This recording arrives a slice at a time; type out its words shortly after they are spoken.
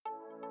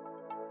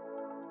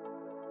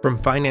From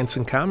Finance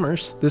and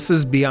Commerce, this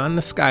is Beyond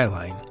the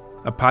Skyline,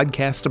 a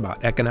podcast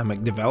about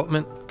economic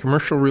development,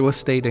 commercial real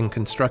estate, and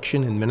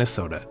construction in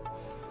Minnesota.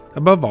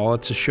 Above all,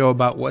 it's a show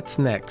about what's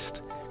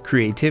next,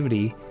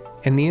 creativity,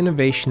 and the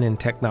innovation and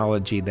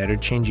technology that are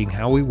changing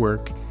how we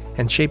work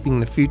and shaping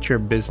the future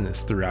of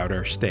business throughout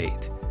our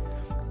state.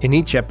 In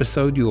each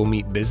episode, you will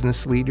meet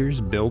business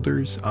leaders,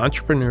 builders,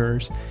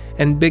 entrepreneurs,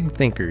 and big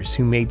thinkers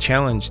who may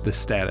challenge the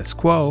status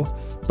quo,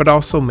 but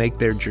also make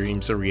their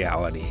dreams a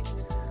reality.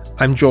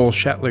 I'm Joel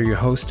Shetler, your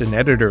host and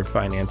editor of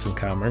Finance and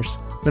Commerce,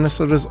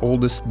 Minnesota's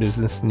oldest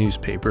business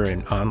newspaper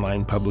and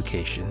online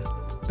publication.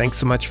 Thanks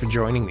so much for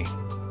joining me.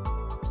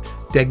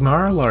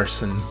 Dagmara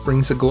Larsson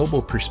brings a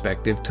global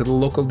perspective to the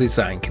local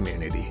design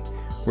community,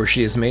 where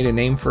she has made a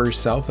name for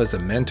herself as a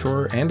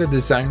mentor and a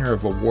designer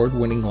of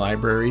award-winning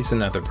libraries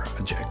and other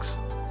projects.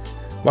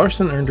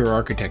 Larsson earned her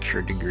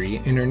architecture degree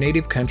in her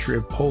native country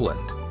of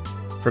Poland.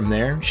 From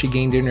there, she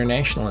gained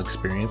international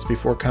experience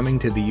before coming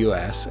to the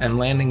U.S. and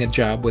landing a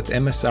job with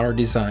MSR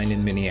Design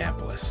in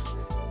Minneapolis.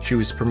 She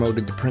was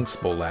promoted to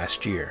principal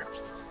last year.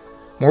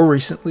 More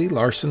recently,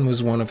 Larsson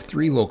was one of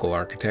 3 local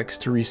architects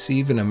to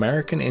receive an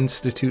American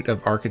Institute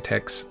of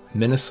Architects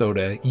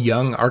Minnesota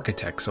Young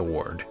Architects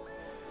Award.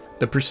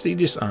 The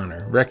prestigious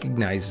honor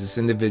recognizes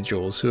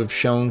individuals who have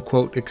shown,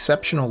 quote,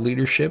 exceptional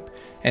leadership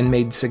and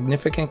made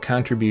significant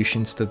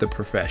contributions to the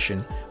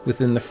profession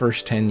within the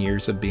first 10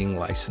 years of being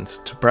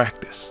licensed to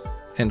practice,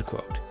 end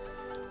quote.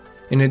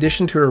 In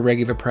addition to her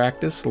regular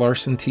practice,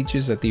 Larsson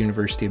teaches at the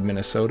University of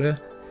Minnesota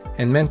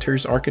and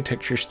mentors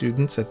architecture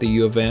students at the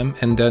U of M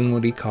and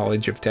Dunwoody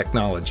College of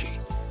Technology.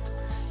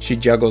 She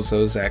juggles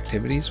those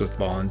activities with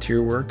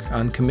volunteer work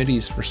on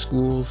committees for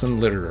schools and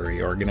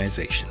literary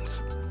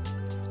organizations.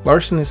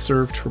 Larsson has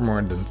served for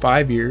more than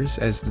 5 years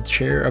as the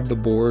chair of the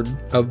board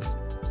of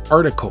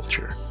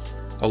Articulture,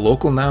 a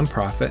local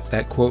nonprofit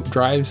that, quote,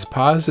 drives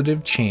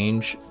positive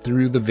change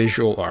through the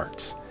visual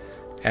arts,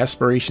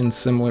 aspirations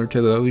similar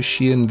to those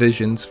she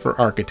envisions for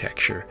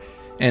architecture,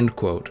 end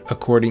quote,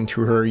 according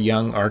to her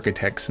Young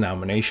Architects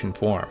nomination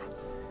form.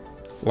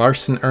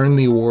 Larsson earned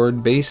the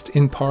award based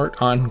in part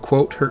on,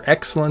 quote, her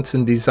excellence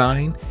in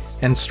design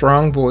and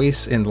strong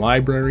voice in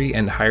library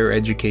and higher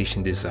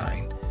education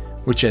design,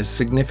 which has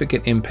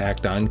significant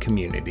impact on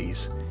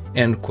communities,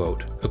 end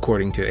quote,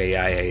 according to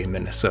AIA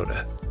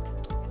Minnesota.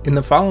 In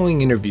the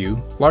following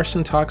interview,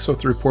 Larsson talks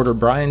with reporter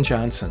Brian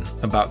Johnson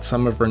about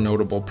some of her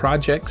notable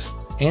projects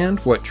and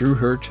what drew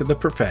her to the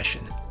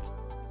profession.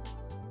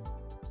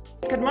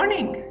 Good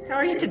morning. How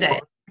are you today?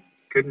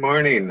 Good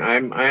morning.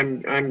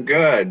 I'm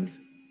good.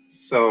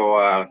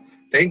 So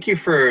thank you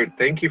for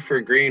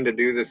agreeing to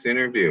do this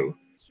interview.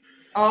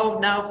 Oh,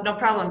 no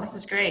problem. This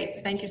is great.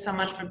 Thank you so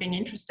much for being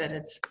interested.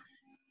 It's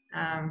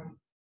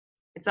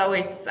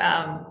always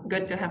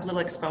good to have a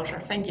little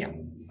exposure. Thank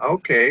you.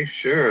 Okay,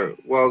 sure.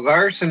 Well,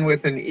 Larsson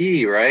with an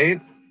E,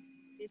 right?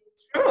 It's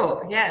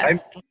true.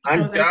 Yes.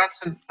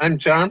 I'm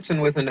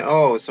Johnson with an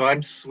O, so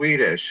I'm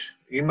Swedish.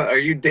 Are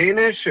you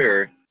Danish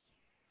or?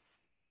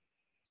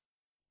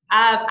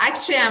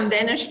 Actually, I'm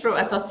Danish through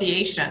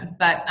association,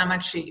 but I'm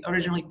actually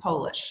originally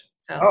Polish.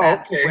 So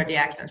that's okay. Where the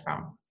accent's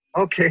from.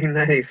 Okay,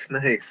 nice.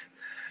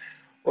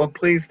 Well,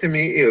 pleased to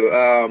meet you.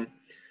 I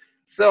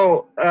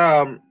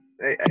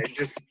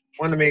just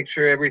want to make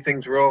sure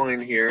everything's rolling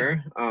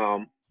here.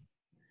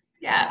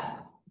 Yeah.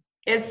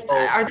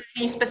 Are there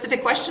any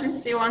specific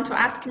questions you want to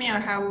ask me, or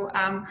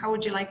how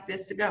would you like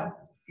this to go?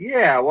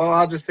 Yeah, well,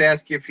 I'll just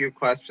ask you a few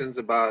questions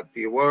about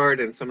the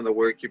award and some of the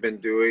work you've been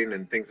doing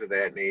and things of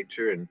that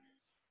nature,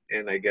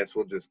 and I guess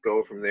we'll just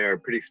go from there.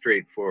 Pretty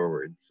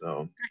straightforward.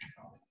 So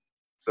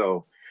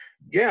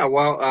yeah.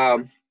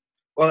 Well,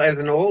 as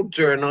an old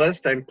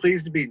journalist, I'm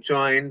pleased to be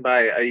joined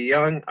by a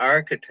young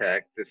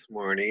architect this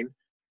morning,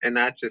 and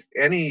not just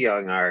any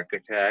young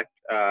architect.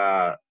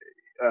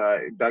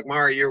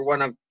 Dagmara, you're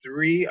one of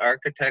 3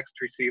 architects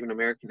to receive an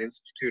American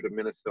Institute of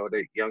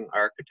Minnesota Young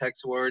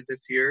Architects Award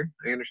this year,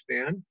 I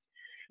understand?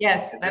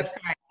 Yes, that's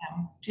correct.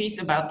 I'm pleased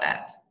about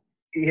that.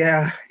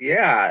 Yeah,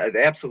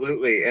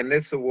 absolutely. And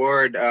this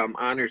award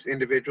honors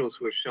individuals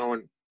who have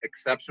shown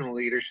exceptional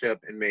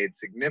leadership and made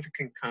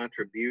significant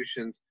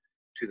contributions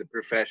to the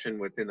profession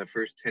within the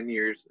first 10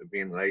 years of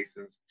being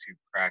licensed to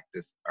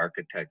practice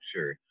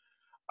architecture.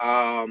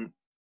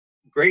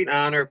 Great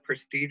honor,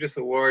 prestigious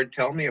award.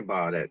 Tell me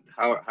about it.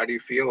 How do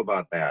you feel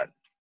about that?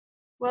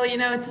 Well,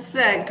 it's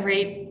a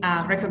great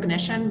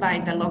recognition by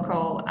the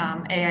local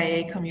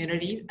AIA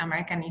community,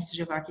 American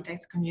Institute of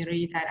Architects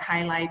community, that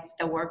highlights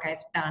the work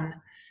I've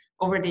done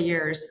over the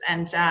years.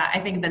 And I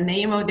think the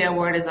name of the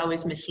award is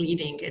always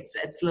misleading. It's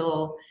a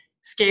little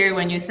scary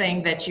when you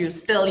think that you're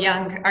still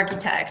young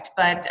architect,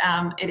 but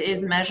it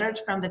is measured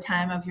from the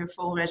time of your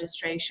full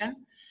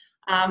registration.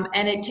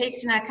 And it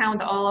takes into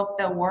account all of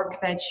the work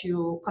that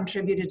you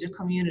contributed to the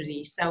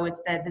community. So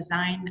it's the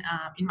design,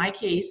 in my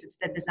case, it's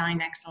the design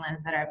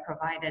excellence that I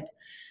provided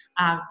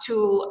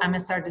to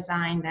MSR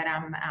Design that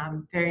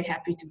I'm very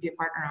happy to be a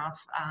partner of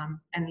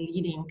and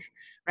leading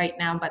right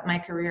now. But my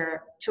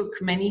career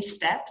took many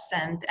steps,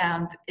 and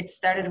it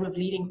started with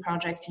leading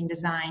projects in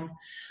design.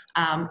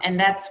 And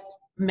that's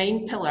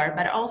main pillar,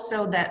 but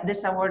also that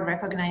this award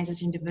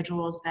recognizes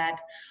individuals that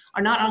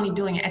are not only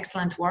doing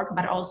excellent work,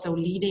 but also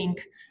leading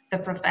the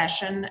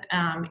profession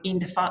in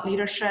the thought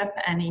leadership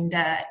and in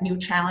the new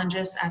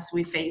challenges as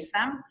we face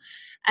them.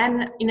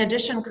 And in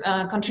addition,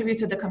 contribute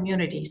to the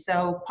community.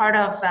 So part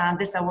of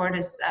this award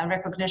is a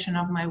recognition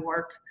of my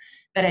work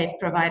that I've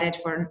provided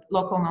for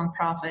local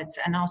nonprofits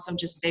and also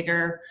just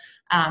bigger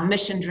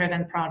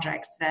mission-driven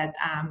projects that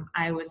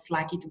I was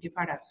lucky to be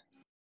part of.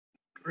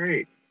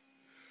 Great.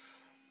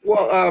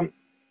 Well,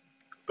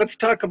 let's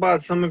talk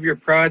about some of your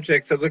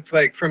projects. It looks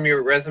like from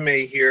your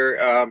resume here,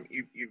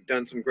 you've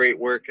done some great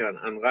work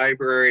on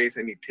libraries,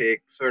 and you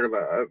take sort of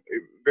a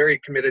very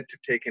committed to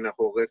taking a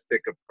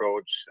holistic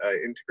approach,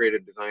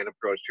 integrated design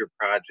approach to your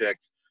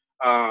projects.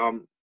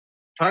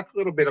 Talk a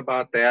little bit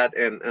about that,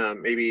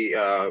 and maybe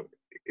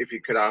if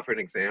you could offer an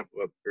example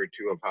or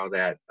two of how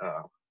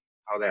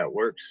that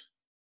works.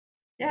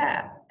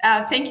 Yeah,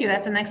 thank you.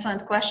 That's an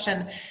excellent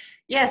question.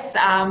 Yes,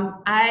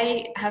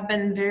 I have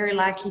been very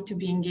lucky to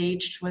be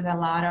engaged with a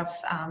lot of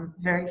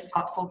very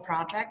thoughtful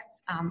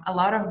projects. A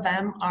lot of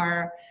them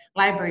are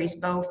libraries,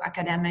 both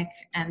academic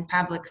and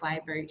public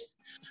libraries,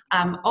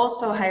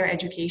 also higher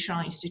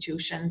educational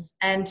institutions.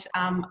 And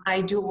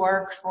I do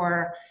work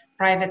for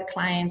private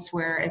clients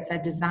where it's a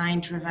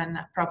design-driven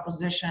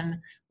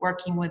proposition,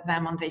 working with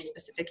them on their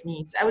specific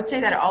needs. I would say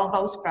that all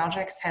those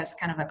projects has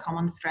kind of a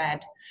common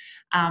thread.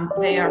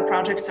 They are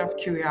projects of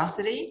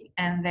curiosity,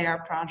 and they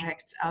are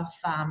projects of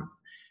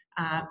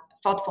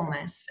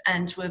thoughtfulness.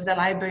 And with the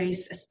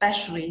libraries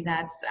especially,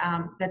 that's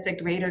a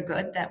greater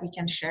good that we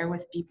can share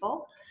with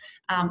people,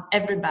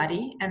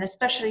 everybody, and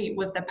especially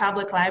with the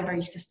public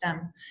library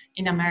system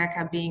in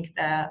America being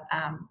the,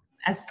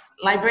 as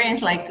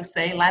librarians like to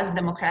say, less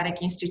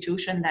democratic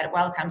institution that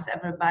welcomes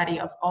everybody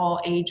of all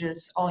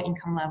ages, all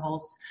income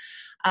levels,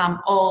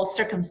 all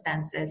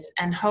circumstances,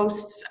 and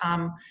hosts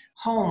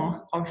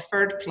home or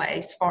third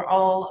place for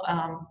all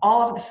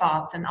of the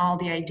thoughts and all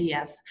the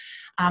ideas.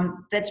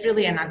 That's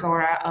really an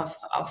agora of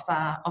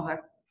a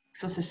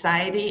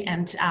society.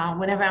 And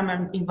whenever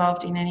I'm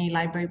involved in any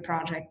library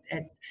project,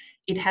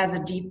 it has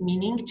a deep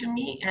meaning to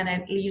me, and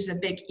it leaves a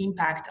big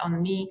impact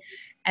on me.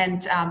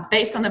 And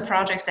based on the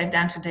projects I've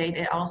done to date,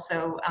 it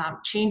also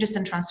changes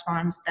and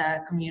transforms the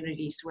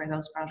communities where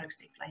those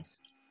projects take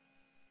place.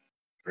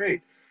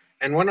 Great.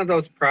 And one of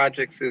those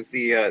projects is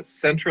the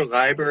Central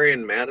Library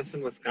in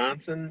Madison,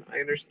 Wisconsin, I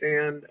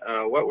understand.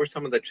 What were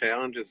some of the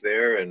challenges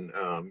there? And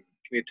can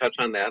you touch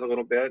on that a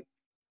little bit?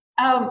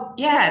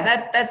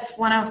 Yeah, that's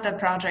one of the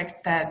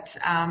projects that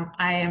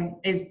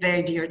is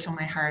very dear to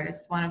my heart.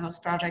 It's one of those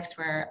projects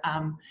where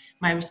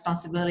my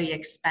responsibility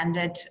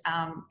expanded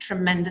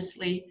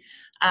tremendously,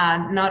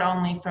 not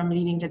only from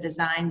leading the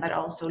design, but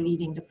also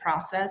leading the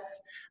process.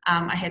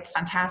 I had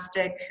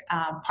fantastic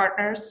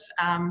partners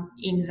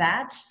in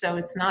that, so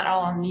it's not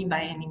all on me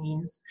by any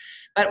means.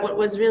 But what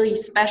was really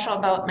special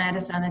about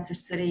Madison, it's a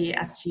city,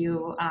 as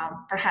you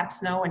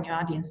perhaps know and your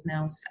audience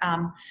knows,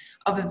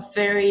 of a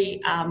very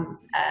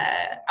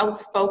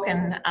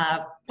outspoken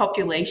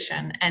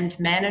population, and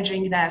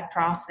managing that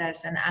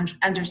process and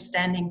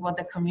understanding what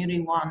the community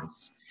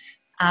wants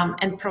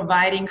and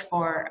providing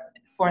for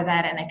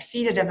that and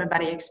exceeded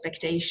everybody's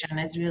expectation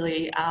is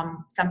really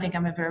something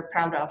I'm very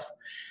proud of.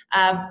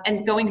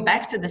 And going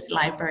back to this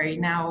library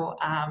now,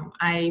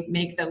 I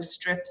make those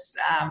trips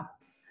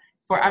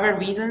for other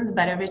reasons,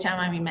 but every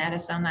time I'm in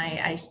Madison,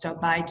 I stop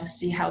by to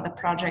see how the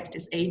project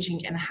is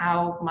aging and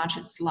how much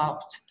it's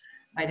loved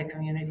by the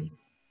community.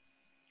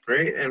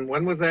 Great. And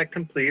when was that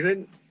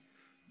completed?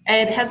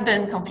 It has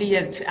been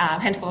completed a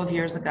handful of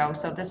years ago.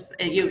 So this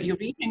you're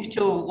reaching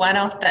to one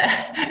of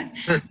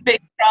the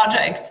big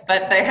projects,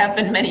 but there have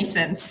been many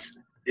since.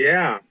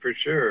 Yeah, for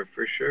sure,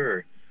 for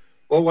sure.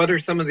 Well, what are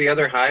some of the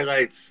other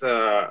highlights?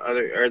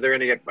 Are there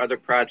any other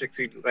projects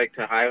you'd like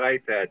to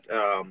highlight that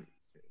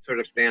sort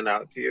of stand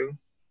out to you?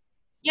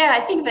 Yeah,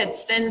 I think that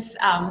since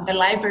the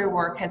library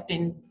work has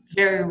been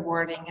very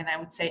rewarding, and I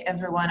would say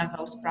every one of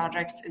those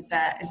projects is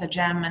a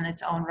gem in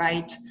its own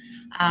right.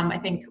 I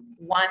think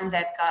one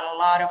that got a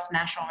lot of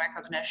national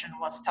recognition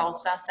was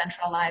Tulsa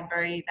Central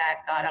Library, that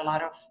got a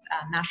lot of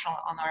national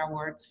honor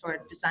awards for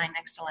design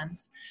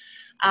excellence,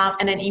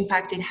 and an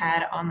impact it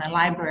had on the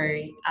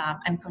library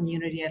and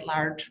community at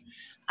large.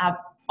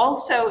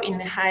 Also in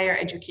the higher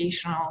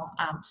educational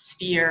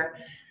sphere,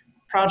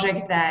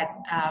 project that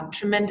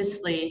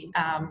tremendously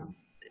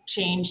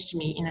changed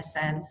me in a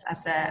sense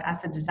as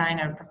a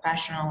designer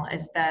professional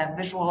is the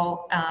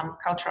Visual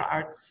Cultural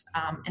Arts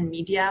and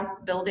Media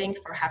building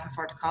for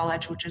Haverford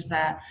College, which is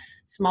a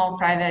small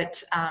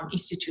private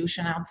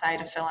institution outside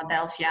of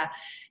Philadelphia.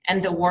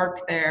 And the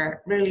work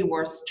there really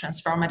was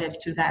transformative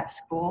to that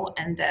school,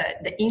 and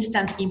the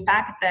instant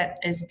impact that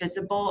is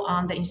visible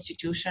on the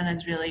institution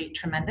is really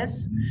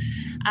tremendous.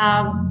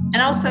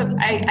 And also,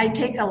 I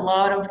take a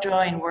lot of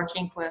joy in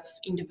working with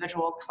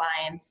individual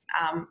clients.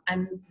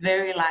 I'm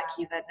very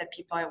lucky that the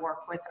people I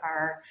work with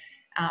are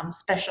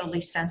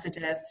especially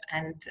sensitive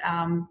and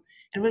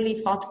really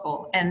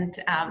thoughtful, and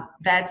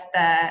that's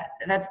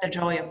the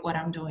joy of what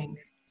I'm doing.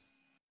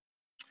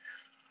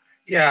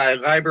 Yeah,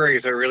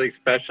 libraries are really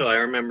special. I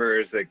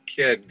remember as a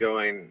kid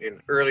going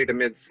in early to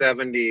mid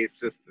 70s,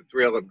 just the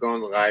thrill of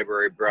going to the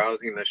library,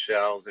 browsing the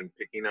shelves and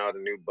picking out a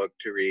new book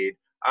to read.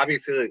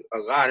 Obviously, a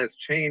lot has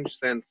changed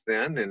since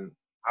then and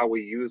how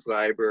we use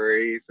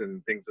libraries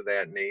and things of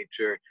that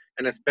nature.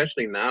 And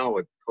especially now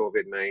with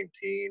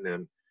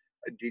COVID-19.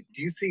 Do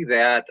you see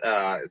that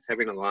as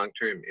having a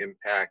long-term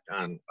impact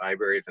on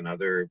libraries and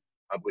other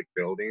public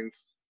buildings?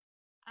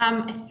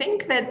 I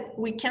think that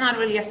we cannot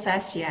really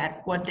assess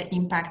yet what the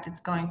impact is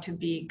going to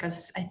be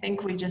because I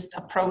think we're just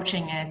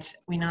approaching it.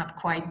 We're not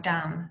quite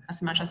done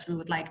as much as we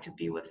would like to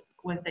be with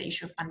the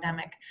issue of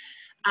pandemic.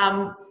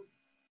 Um,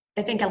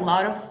 I think a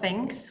lot of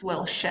things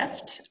will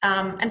shift,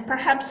 and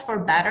perhaps for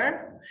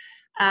better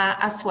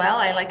as well.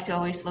 I like to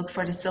always look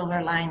for the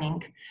silver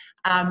lining.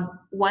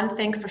 One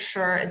thing for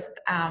sure is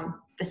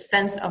the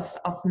sense of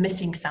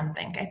missing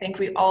something. I think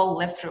we all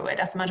live through it.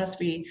 As much as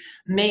we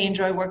may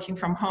enjoy working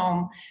from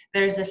home,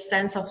 there's a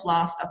sense of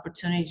lost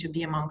opportunity to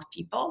be among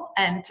people.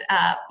 And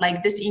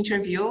like this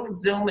interview,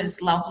 Zoom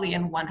is lovely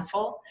and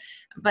wonderful,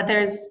 but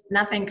there's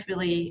nothing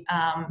really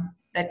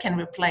that can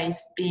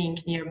replace being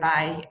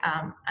nearby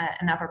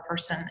another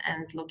person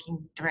and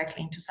looking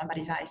directly into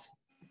somebody's eyes.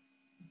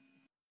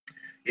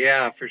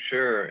 Yeah, for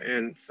sure.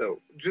 And so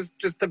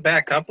just to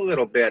back up a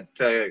little bit,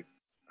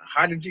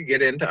 how did you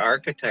get into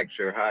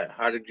architecture?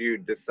 How did you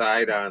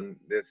decide on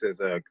this as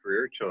a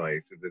career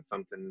choice? Is it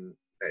something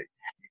that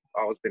you've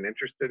always been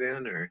interested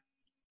in, or?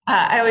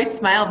 I always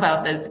smile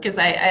about this because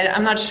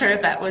I'm not sure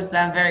if that was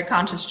a very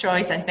conscious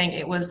choice. I think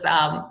it was,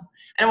 I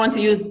don't want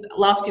to use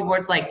lofty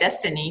words like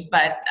destiny,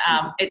 but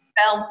it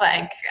felt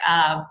like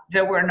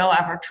there were no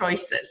other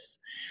choices.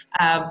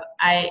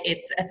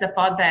 It's a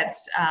thought that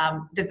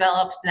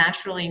developed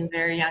naturally in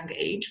very young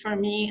age for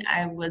me.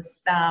 I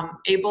was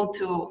able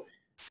to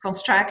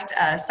construct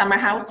a summer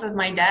house with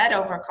my dad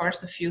over a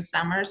course of few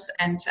summers.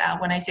 And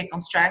when I say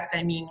construct,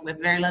 I mean with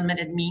very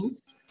limited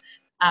means.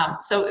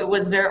 So it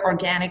was very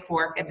organic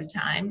work at the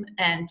time.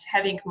 And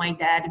having my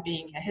dad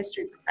being a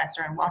history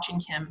professor and watching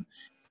him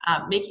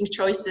making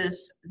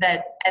choices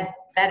that at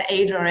that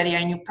age already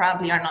I knew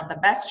probably are not the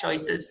best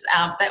choices.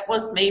 That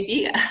was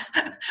maybe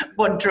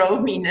what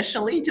drove me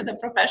initially to the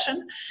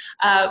profession.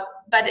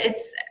 But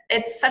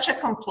it's such a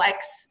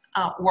complex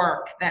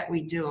work that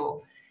we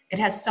do. It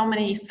has so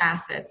many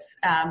facets.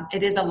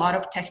 It is a lot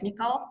of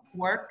technical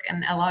work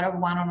and a lot of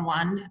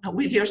one-on-one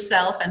with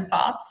yourself and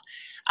thoughts.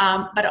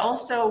 But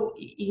also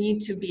you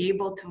need to be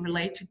able to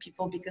relate to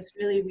people because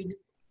really we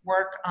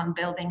work on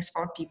buildings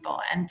for people.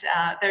 And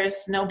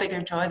there's no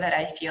bigger joy that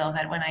I feel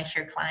than when I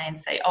hear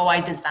clients say, oh,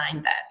 I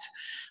designed that.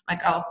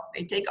 Like, oh,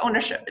 they take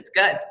ownership. It's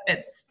good.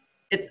 It's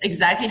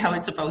exactly how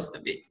it's supposed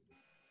to be.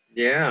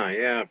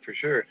 Yeah, for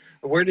sure.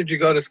 Where did you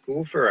go to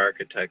school for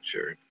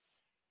architecture?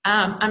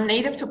 I'm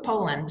native to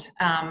Poland,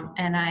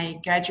 and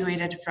I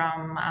graduated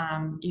from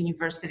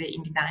University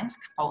in Gdańsk,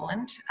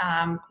 Poland,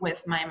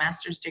 with my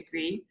master's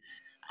degree.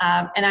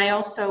 And I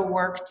also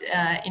worked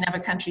in other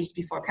countries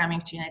before coming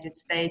to the United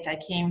States. I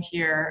came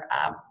here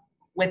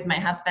with my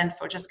husband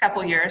for just a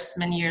couple years,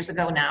 many years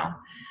ago now,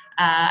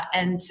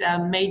 and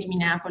made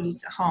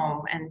Minneapolis a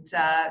home. And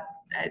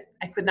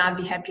I could not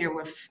be happier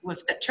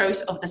with the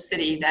choice of the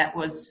city that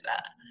was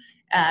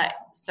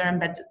certain,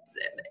 but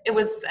it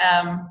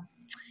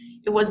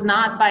was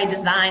not by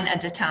design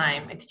at the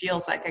time. It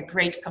feels like a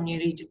great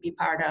community to be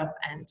part of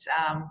and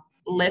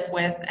live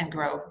with and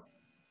grow.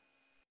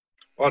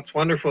 Well, it's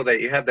wonderful that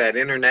you have that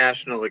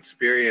international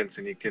experience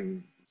and you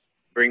can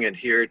bring it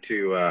here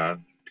to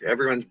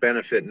everyone's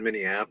benefit in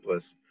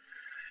Minneapolis.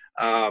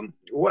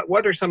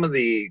 What are some of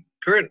the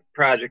current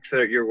projects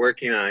that you're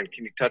working on?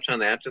 Can you touch on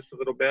that just a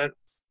little bit?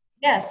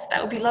 Yes,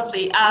 that would be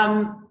lovely.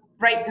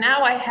 Right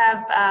now I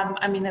have,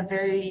 I'm in a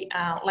very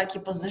lucky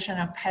position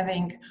of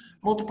having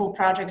multiple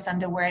projects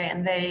underway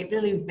and they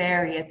really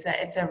vary. It's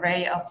an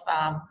array of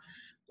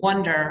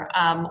wonder.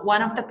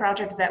 One of the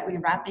projects that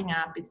we're wrapping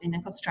up is in the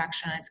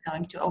construction. It's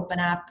going to open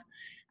up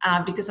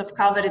because of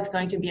COVID. It's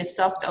going to be a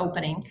soft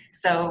opening.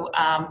 So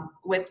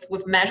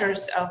with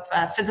measures of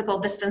physical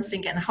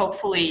distancing and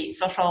hopefully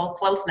social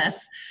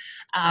closeness,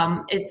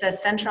 it's a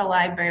central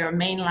library or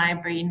main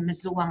library in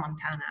Missoula,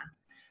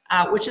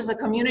 Montana, which is a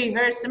community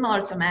very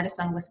similar to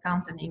Madison,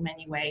 Wisconsin in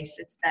many ways.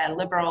 It's the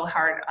liberal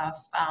heart of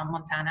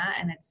Montana,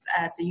 and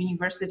it's a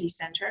university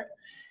center.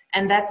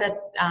 And that's a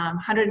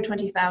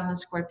 120,000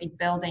 square feet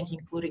building,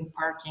 including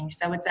parking.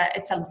 So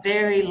it's a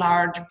very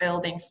large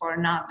building for a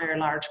not very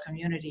large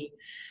community.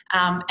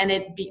 And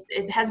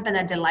it has been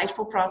a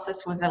delightful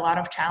process with a lot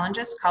of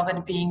challenges,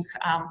 COVID being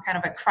kind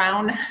of a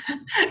crown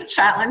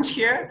challenge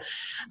here.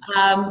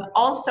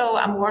 Also,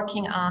 I'm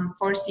working on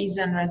Four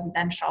Seasons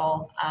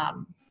residential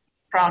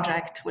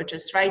project, which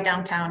is right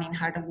downtown in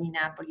heart of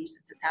Minneapolis.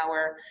 It's a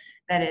tower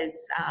that is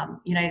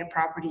United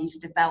Properties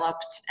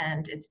developed,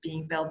 and it's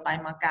being built by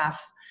McGuff,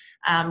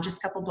 just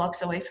a couple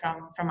blocks away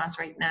from us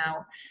right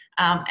now.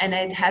 And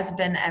it has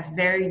been a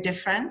very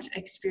different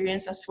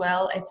experience as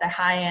well. It's a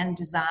high-end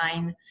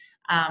design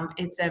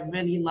It's a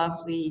really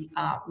lovely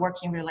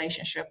working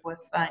relationship with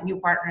new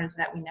partners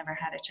that we never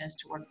had a chance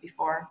to work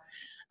before.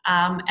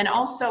 And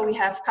also we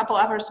have a couple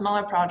other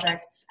smaller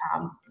projects,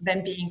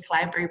 them being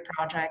library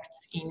projects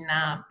in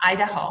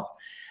Idaho.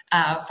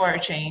 For a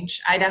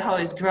change, Idaho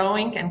is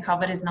growing and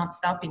COVID is not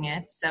stopping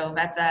it. So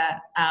that's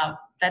a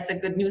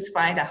good news for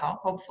Idaho.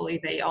 Hopefully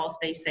they all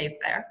stay safe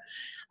there.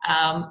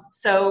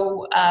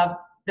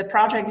 The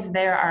projects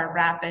there are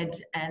rapid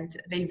and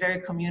they're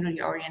very community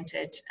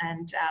oriented,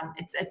 and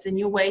it's a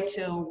new way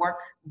to work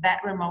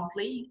that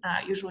remotely.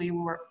 Usually we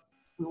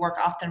work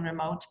often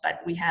remote,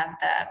 but we have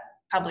the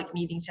public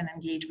meetings and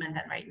engagement,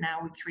 and right now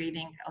we're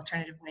creating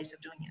alternative ways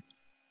of doing it.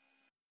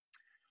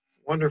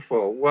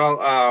 Wonderful.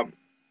 Well,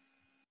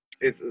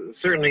 it's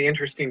certainly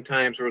interesting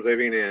times we're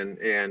living in,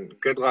 and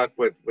good luck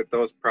with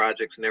those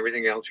projects and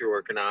everything else you're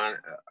working on.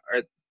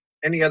 Are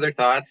any other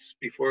thoughts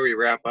before we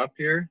wrap up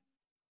here?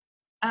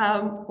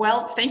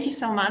 Well, thank you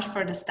so much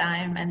for this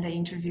time and the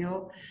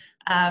interview.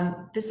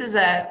 This is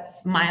a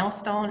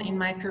milestone in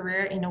my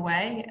career in a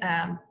way.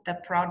 The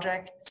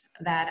projects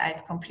that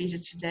I've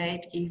completed to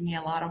date gave me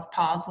a lot of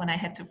pause when I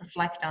had to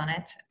reflect on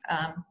it,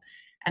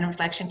 and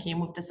reflection came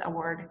with this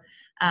award.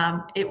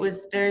 It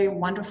was very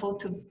wonderful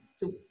to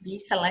be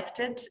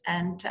selected,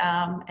 and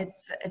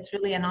it's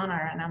really an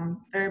honor, and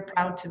I'm very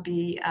proud to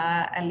be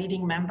a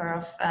leading member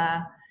of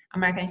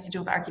American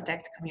Institute of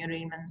Architects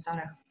community in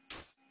Minnesota.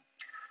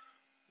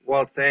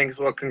 Well, thanks.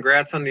 Well,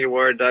 congrats on the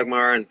award,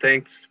 Dagmar, and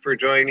thanks for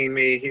joining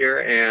me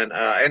here. And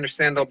I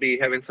understand they'll be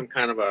having some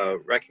kind of a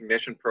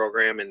recognition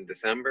program in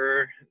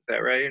December. Is that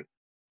right?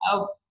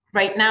 Oh,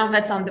 right now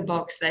that's on the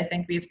books. I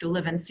think we have to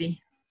live and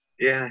see.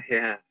 Yeah,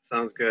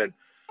 sounds good.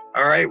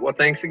 All right. Well,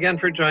 thanks again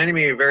for joining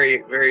me.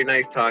 Very, very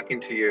nice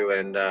talking to you,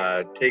 and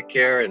take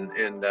care, and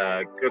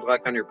good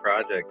luck on your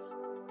projects.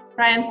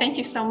 Brian, thank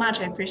you so much.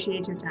 I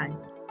appreciate your time.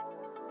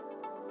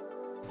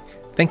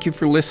 Thank you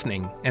for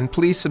listening, and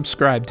please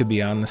subscribe to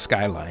Beyond the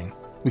Skyline.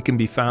 We can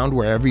be found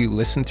wherever you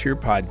listen to your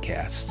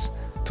podcasts.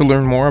 To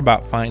learn more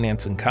about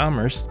finance and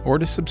commerce, or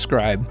to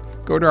subscribe,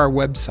 go to our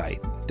website,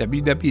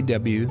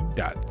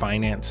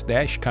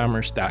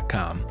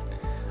 www.finance-commerce.com.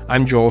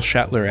 I'm Joel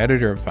Shetler,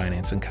 editor of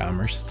Finance and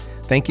Commerce.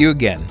 Thank you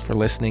again for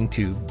listening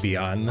to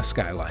Beyond the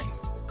Skyline.